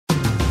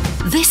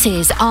This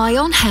is Eye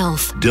on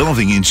Health,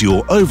 delving into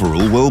your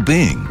overall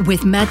well-being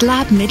with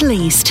MedLab Middle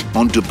East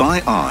on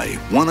Dubai Eye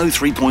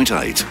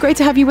 103.8. Great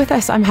to have you with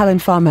us. I'm Helen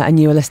Farmer and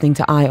you are listening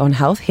to Eye on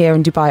Health here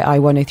on Dubai Eye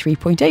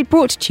 103.8,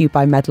 brought to you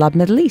by MedLab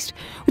Middle East.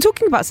 We're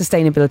talking about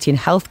sustainability in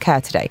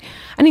healthcare today,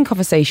 and in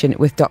conversation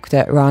with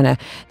Dr. Rana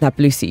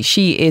Nablusi.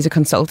 She is a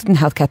consultant in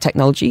healthcare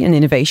technology and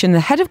innovation,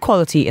 the head of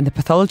quality in the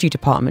pathology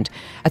department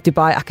at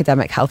Dubai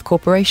Academic Health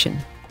Corporation.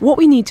 What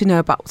we need to know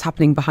about what's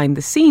happening behind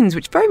the scenes,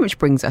 which very much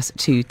brings us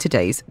to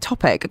today's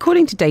topic.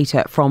 According to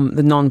data from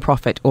the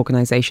non-profit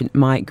organisation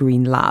My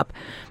Green Lab,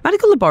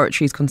 medical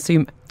laboratories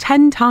consume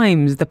 10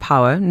 times the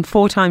power and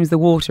 4 times the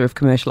water of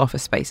commercial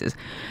office spaces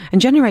and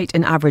generate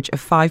an average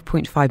of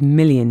 5.5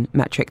 million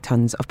metric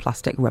tonnes of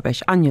plastic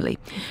rubbish annually.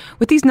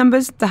 With these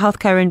numbers, the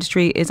healthcare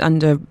industry is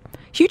under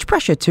huge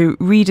pressure to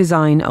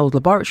redesign old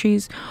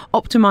laboratories,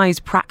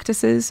 optimise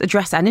practices,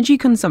 address energy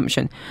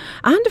consumption,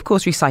 and of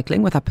course recycling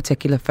with a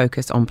particular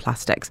focus on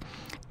plastics.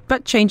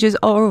 But changes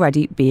are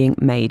already being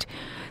made.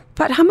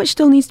 But how much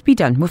still needs to be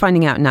done? We're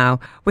finding out now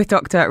with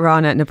Dr.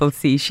 Rana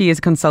Nablusi. She is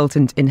a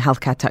consultant in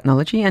healthcare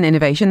technology and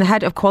innovation, the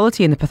head of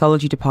quality in the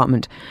pathology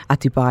department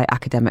at Dubai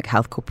Academic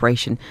Health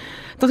Corporation.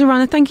 Dr.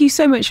 Rana, thank you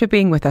so much for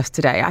being with us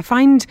today. I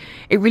find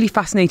it really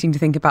fascinating to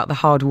think about the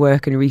hard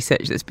work and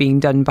research that's being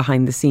done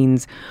behind the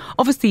scenes,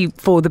 obviously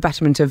for the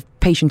betterment of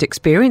patient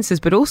experiences,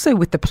 but also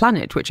with the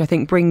planet, which I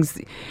think brings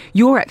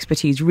your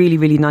expertise really,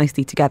 really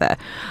nicely together.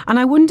 And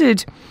I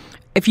wondered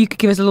if you could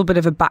give us a little bit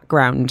of a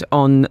background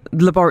on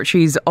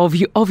laboratories of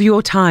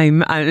your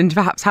time and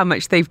perhaps how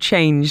much they've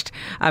changed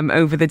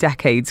over the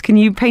decades. Can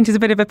you paint us a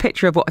bit of a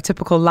picture of what a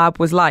typical lab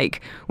was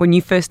like when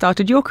you first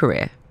started your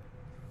career?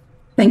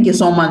 Thank you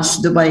so much,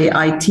 Dubai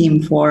Eye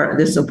team, for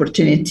this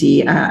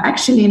opportunity.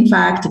 Actually, in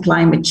fact,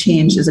 climate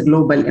change is a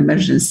global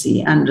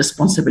emergency and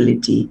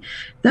responsibility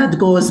that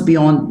goes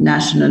beyond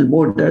national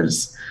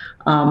borders.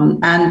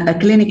 And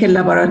clinical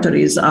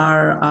laboratories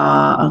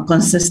are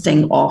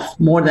consisting of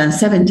more than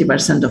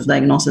 70% of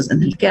diagnosis in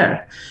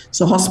healthcare.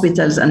 So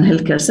hospitals and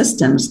healthcare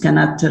systems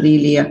cannot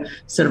really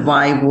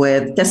survive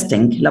with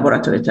testing,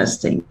 laboratory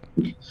testing.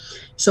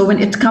 So when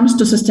it comes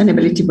to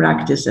sustainability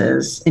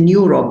practices, in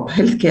Europe,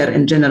 healthcare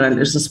in general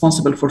is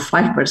responsible for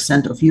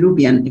 5% of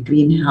European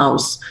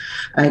greenhouse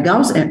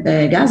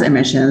gas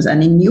emissions.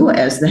 And in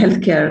US, the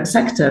healthcare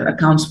sector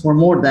accounts for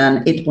more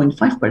than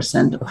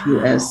 8.5% of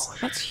US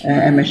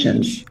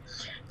emissions.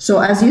 So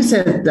as you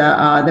said,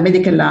 the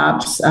medical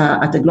labs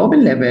at the global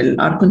level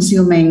are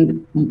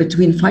consuming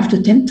between 5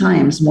 to 10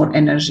 times more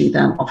energy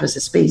than office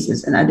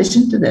spaces. In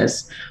addition to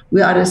this,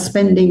 we are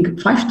spending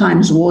 5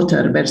 times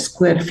water per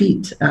square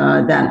feet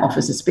than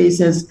office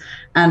spaces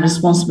and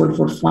responsible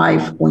for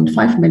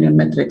 5.5 million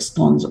metric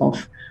tons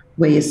of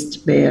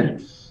waste per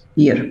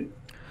year.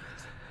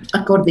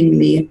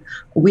 Accordingly,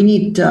 we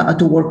need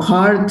to work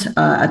hard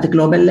at the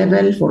global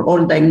level for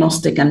all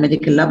diagnostic and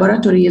medical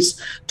laboratories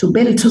to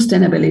build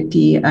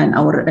sustainability in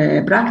our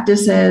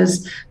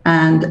practices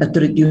and to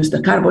reduce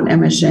the carbon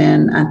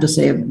emission and to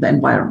save the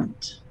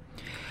environment.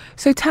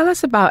 So tell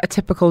us about a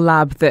typical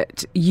lab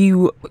that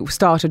you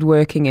started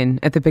working in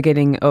at the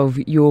beginning of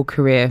your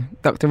career,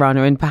 Dr.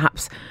 Rana, and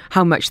perhaps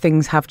how much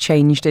things have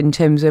changed in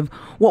terms of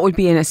what would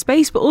be in a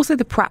space, but also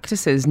the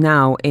practices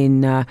now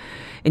in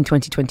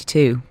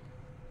 2022.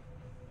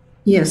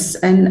 Yes,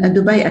 and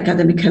Dubai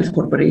Academic Health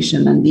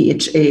Corporation and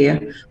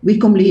DHA, we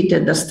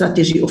completed the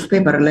strategy of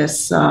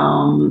paperless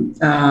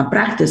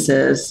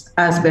practices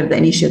as per the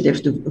initiative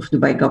of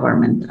Dubai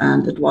government,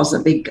 and it was a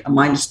big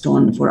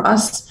milestone for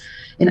us.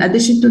 In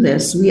addition to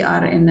this, we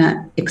are in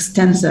an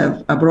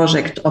extensive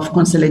project of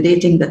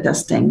consolidating the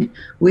testing.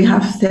 We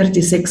have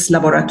 36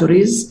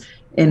 laboratories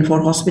in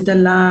 4 hospital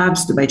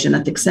labs, Dubai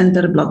Genetic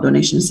Center, Blood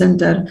Donation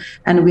Center,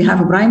 and we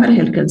have a primary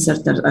healthcare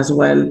center as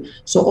well.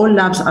 So all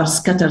labs are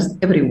scattered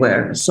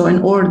everywhere. So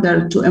in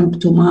order to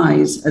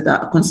optimize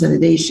the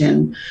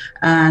consolidation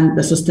and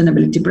the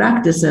sustainability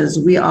practices,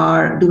 we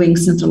are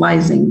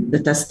centralizing the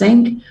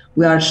testing.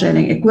 We are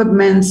sharing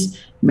equipments,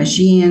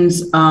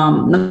 machines.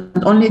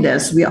 Not only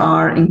this, we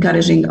are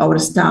encouraging our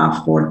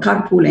staff for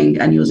carpooling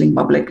and using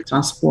public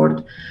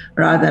transport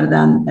rather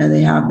than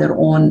they have their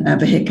own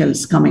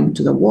vehicles coming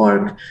to the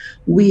work.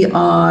 We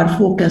are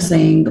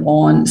focusing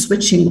on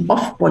switching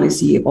off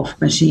policy of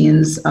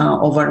machines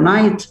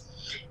overnight.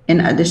 In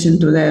addition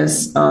to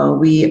this,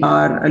 we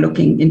are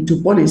looking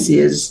into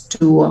policies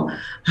to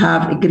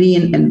have a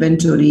green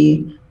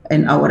inventory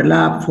in our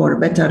lab for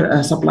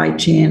better supply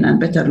chain and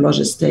better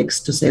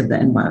logistics to save the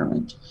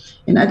environment.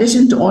 In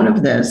addition to all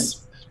of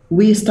this,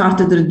 we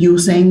started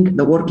reducing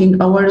the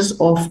working hours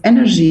of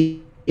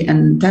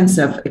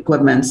energy-intensive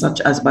equipment,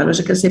 such as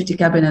biological safety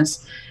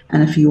cabinets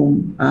and a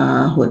fume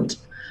hood.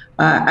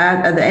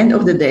 At the end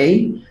of the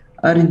day,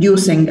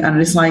 reducing and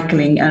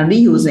recycling and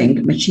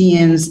reusing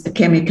machines,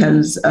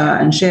 chemicals,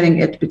 and sharing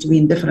it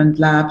between different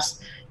labs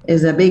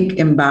is a big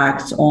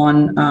impact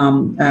on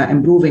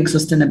improving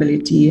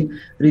sustainability,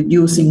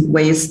 reducing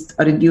waste,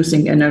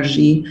 reducing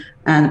energy,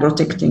 and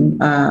protecting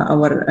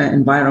our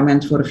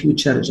environment for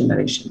future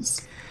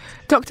generations.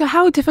 Doctor,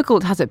 how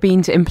difficult has it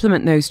been to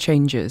implement those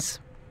changes?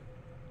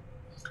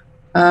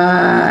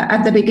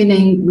 At the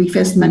beginning, we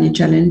faced many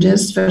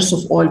challenges. First of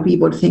all,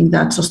 people think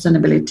that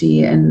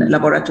sustainability in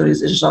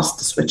laboratories is just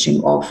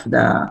switching off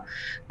the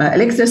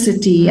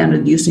electricity and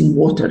reducing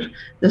water.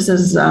 This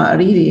is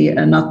really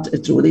not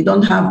true. They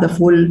don't have the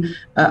full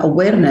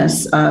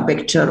awareness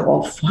picture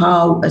of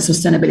how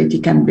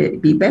sustainability can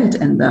be built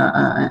in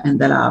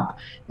the lab.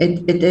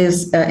 It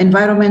is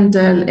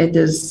environmental, it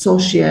is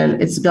social,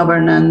 it's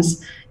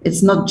governance.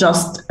 It's not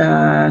just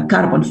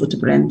carbon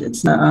footprint.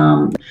 It's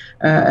the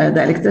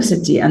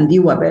electricity and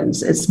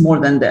dewables. It's more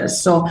than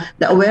this. So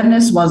the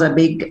awareness was a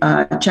big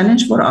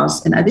challenge for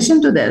us. In addition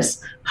to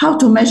this, how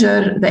to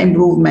measure the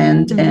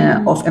improvement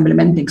of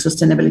implementing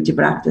sustainability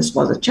practice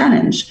was a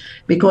challenge,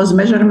 because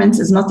measurements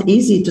is not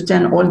easy to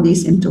turn all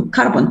these into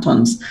carbon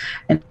tons.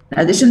 In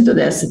addition to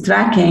this,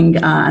 tracking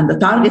and the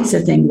target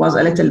setting was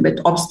a little bit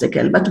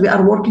obstacle, but we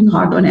are working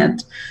hard on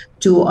it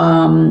to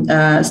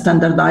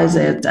standardize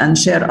it and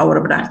share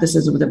our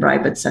practices with the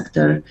private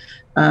sector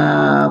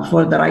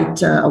for the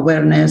right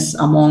awareness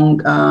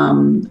among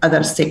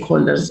other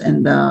stakeholders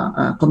in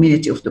the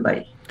community of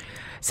Dubai.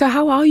 So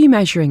how are you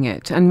measuring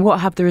it, and what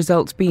have the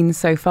results been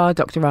so far,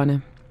 Dr.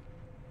 Rana?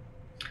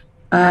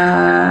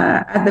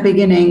 At the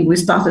beginning, we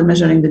started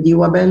measuring the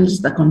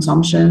dewables, the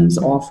consumptions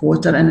of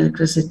water and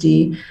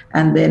electricity,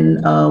 and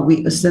then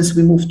since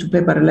we moved to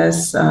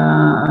paperless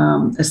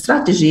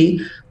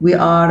strategy, we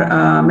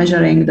are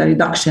measuring the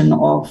reduction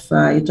of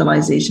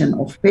utilization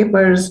of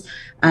papers.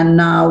 And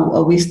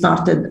now we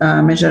started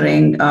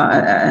measuring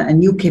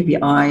new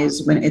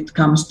KPIs when it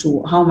comes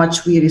to how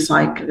much we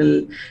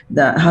recycle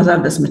the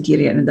hazardous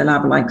material in the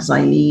lab, like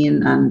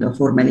xylene and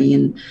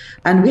formalin.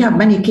 And we have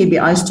many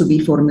KPIs to be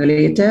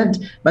formulated,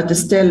 but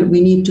still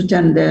we need to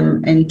turn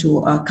them into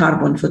a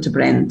carbon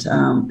footprint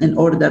in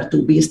order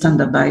to be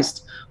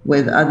standardized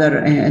with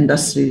other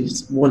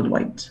industries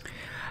worldwide.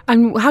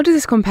 And how does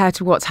this compare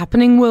to what's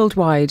happening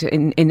worldwide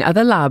in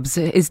other labs?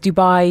 Is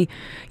Dubai,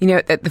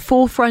 at the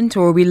forefront,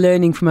 or are we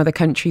learning from other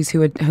countries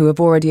who have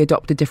already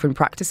adopted different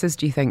practices,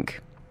 do you think?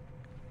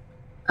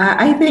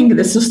 I think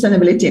the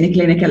sustainability in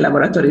clinical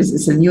laboratories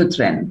is a new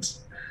trend.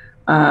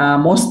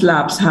 Most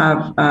labs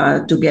have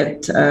to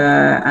get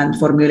and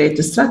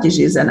formulate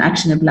strategies and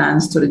action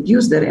plans to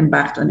reduce their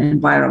impact on the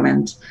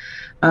environment.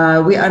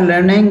 We are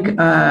learning,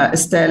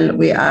 still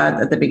we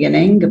are at the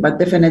beginning, but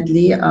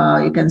definitely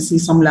you can see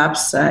some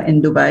labs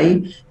in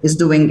Dubai is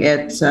doing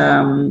it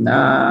and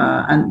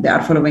they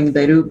are following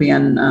the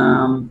European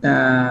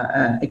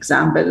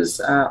examples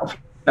of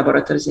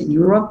laboratories in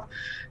Europe.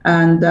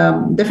 And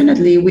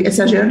definitely it's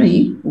a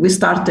journey. We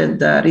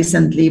started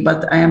recently,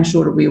 but I am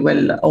sure we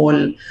will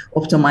all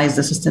optimize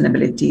the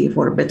sustainability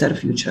for a better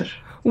future.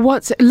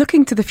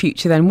 Looking to the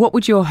future then, what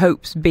would your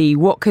hopes be?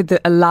 What could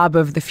a lab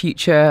of the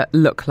future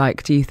look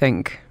like, do you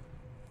think?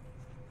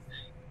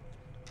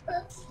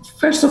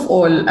 First of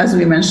all, as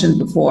we mentioned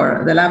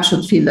before, the lab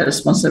should feel the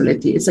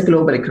responsibility. It's a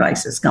global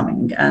crisis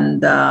coming.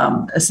 And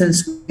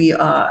since we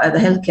are at the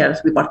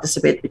healthcare, we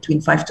participate between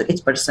 5 to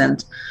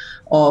 8%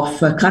 of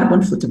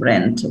carbon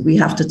footprint, we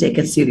have to take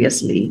it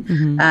seriously.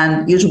 Mm-hmm.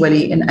 And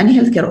usually in any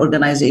healthcare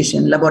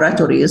organization,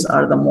 laboratories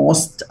are the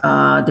most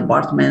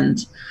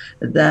department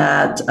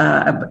that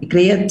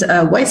create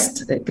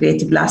waste,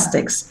 create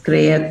plastics,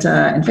 create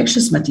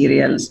infectious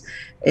materials,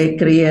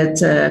 create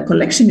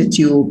collection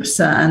tubes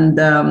and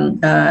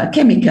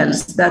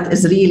chemicals that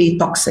is really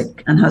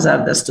toxic and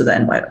hazardous to the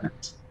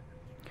environment.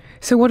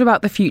 So what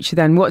about the future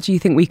then? What do you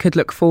think we could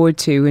look forward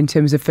to in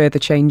terms of further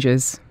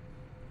changes?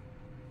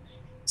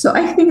 So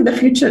I think the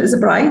future is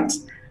bright.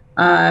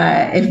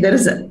 If there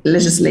is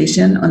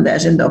legislation on the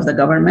agenda of the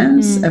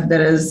governments, if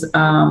there is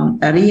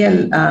a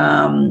real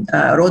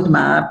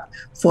roadmap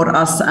for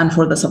us and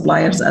for the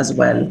suppliers as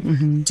well,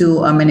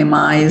 to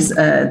minimize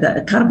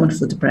the carbon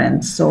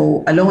footprint.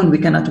 So alone, we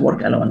cannot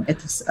work alone.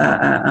 It's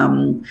a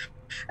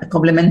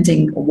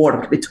complementing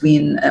work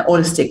between all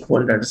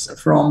stakeholders,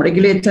 from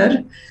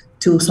regulator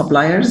to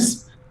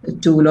suppliers,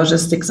 to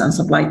logistics and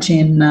supply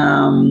chain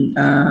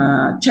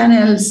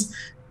channels,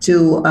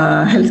 to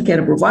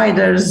healthcare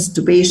providers,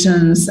 to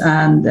patients,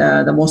 and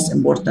the most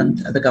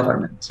important, the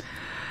government.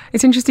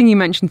 It's interesting you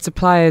mentioned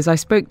suppliers. I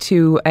spoke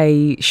to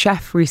a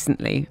chef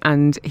recently,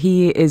 and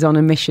he is on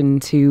a mission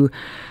to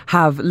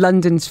have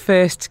London's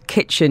first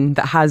kitchen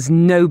that has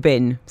no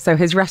bin. So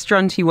his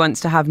restaurant, he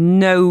wants to have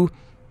no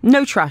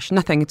trash,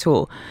 nothing at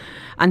all.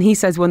 And he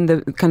says one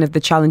of the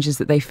challenges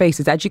that they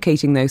face is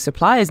educating those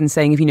suppliers and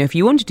saying, if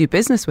you want to do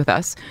business with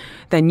us,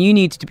 then you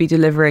need to be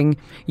delivering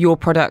your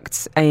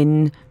products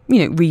in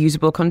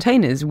reusable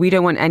containers. We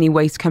don't want any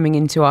waste coming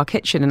into our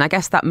kitchen. And I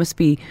guess that must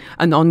be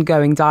an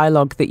ongoing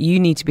dialogue that you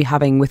need to be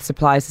having with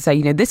suppliers to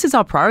say, this is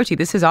our priority,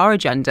 this is our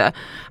agenda,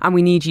 and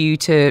we need you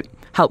to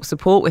help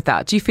support with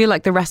that. Do you feel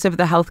like the rest of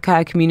the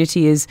healthcare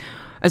community is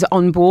as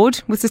on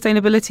board with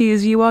sustainability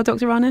as you are,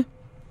 Dr. Rana?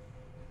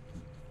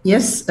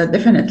 Yes,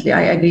 definitely.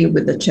 I agree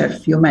with the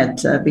chef you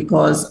met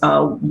because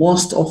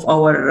most of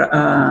our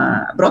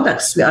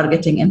products we are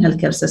getting in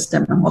healthcare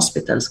system and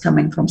hospitals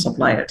coming from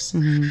suppliers.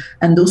 Mm-hmm.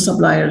 And those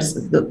suppliers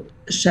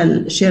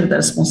shall share the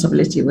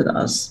responsibility with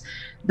us.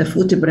 The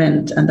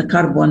footprint and the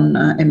carbon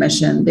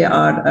emission they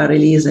are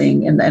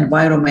releasing in the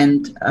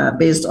environment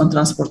based on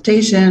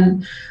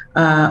transportation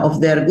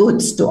of their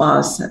goods to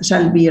us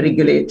shall be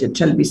regulated,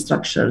 shall be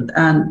structured,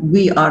 and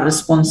we are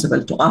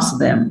responsible to ask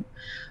them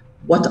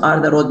what are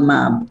the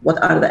roadmap, what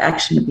are the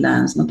action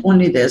plans. Not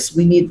only this,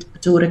 we need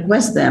to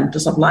request them to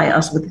supply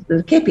us with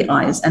the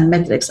KPIs and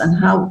metrics and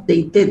how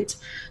they did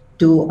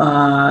to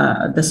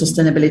the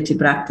sustainability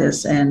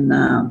practice and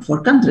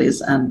for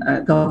countries and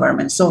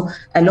governments. So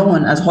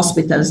alone, as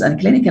hospitals and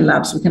clinical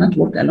labs, we cannot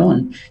work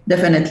alone.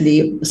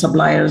 Definitely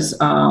suppliers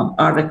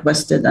are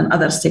requested and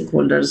other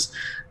stakeholders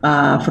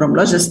from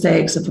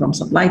logistics, from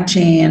supply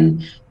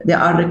chain, they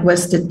are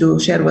requested to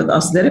share with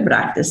us their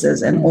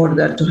practices in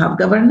order to have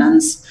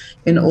governance,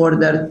 in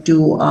order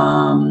to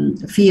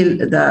feel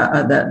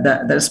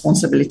the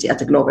responsibility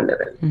at a global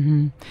level.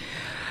 Mm-hmm.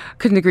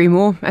 Couldn't agree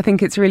more. I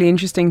think it's really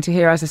interesting to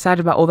hear, as I said,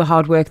 about all the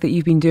hard work that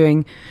you've been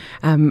doing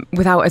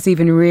without us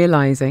even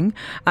realising.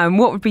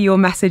 What would be your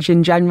message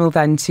in general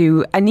then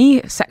to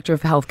any sector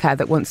of healthcare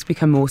that wants to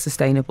become more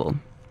sustainable?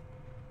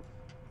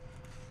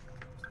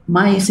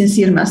 My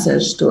sincere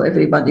message to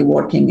everybody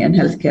working in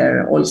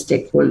healthcare, all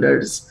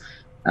stakeholders,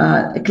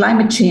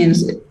 climate change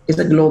is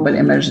a global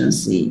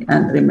emergency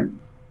and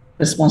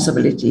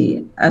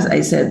responsibility. As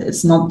I said,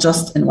 it's not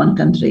just in one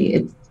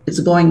country.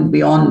 It's going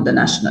beyond the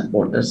national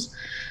borders.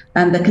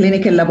 And the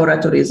clinical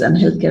laboratories and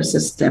healthcare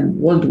system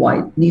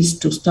worldwide needs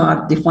to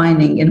start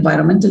defining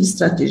environmental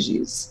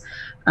strategies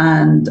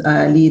and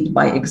lead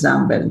by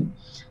example.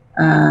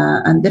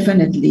 And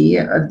definitely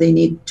they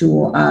need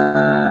to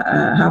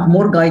have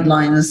more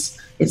guidelines.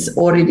 It's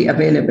already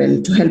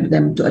available to help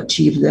them to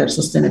achieve their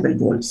sustainable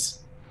goals.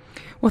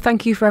 Well,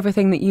 thank you for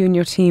everything that you and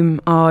your team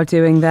are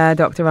doing there,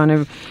 Dr.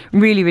 Rana.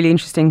 Really, really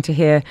interesting to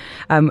hear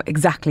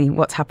exactly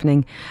what's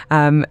happening.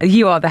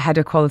 You are the head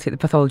of quality at the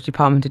pathology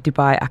department at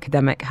Dubai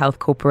Academic Health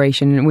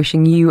Corporation, and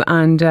wishing you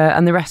and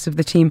the rest of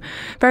the team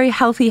very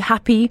healthy,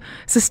 happy,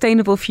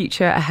 sustainable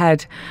future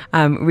ahead.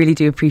 Really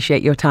do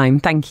appreciate your time.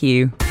 Thank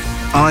you.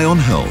 Eye on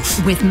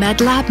Health with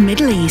MedLab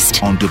Middle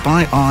East on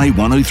Dubai Eye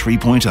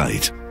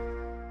 103.8.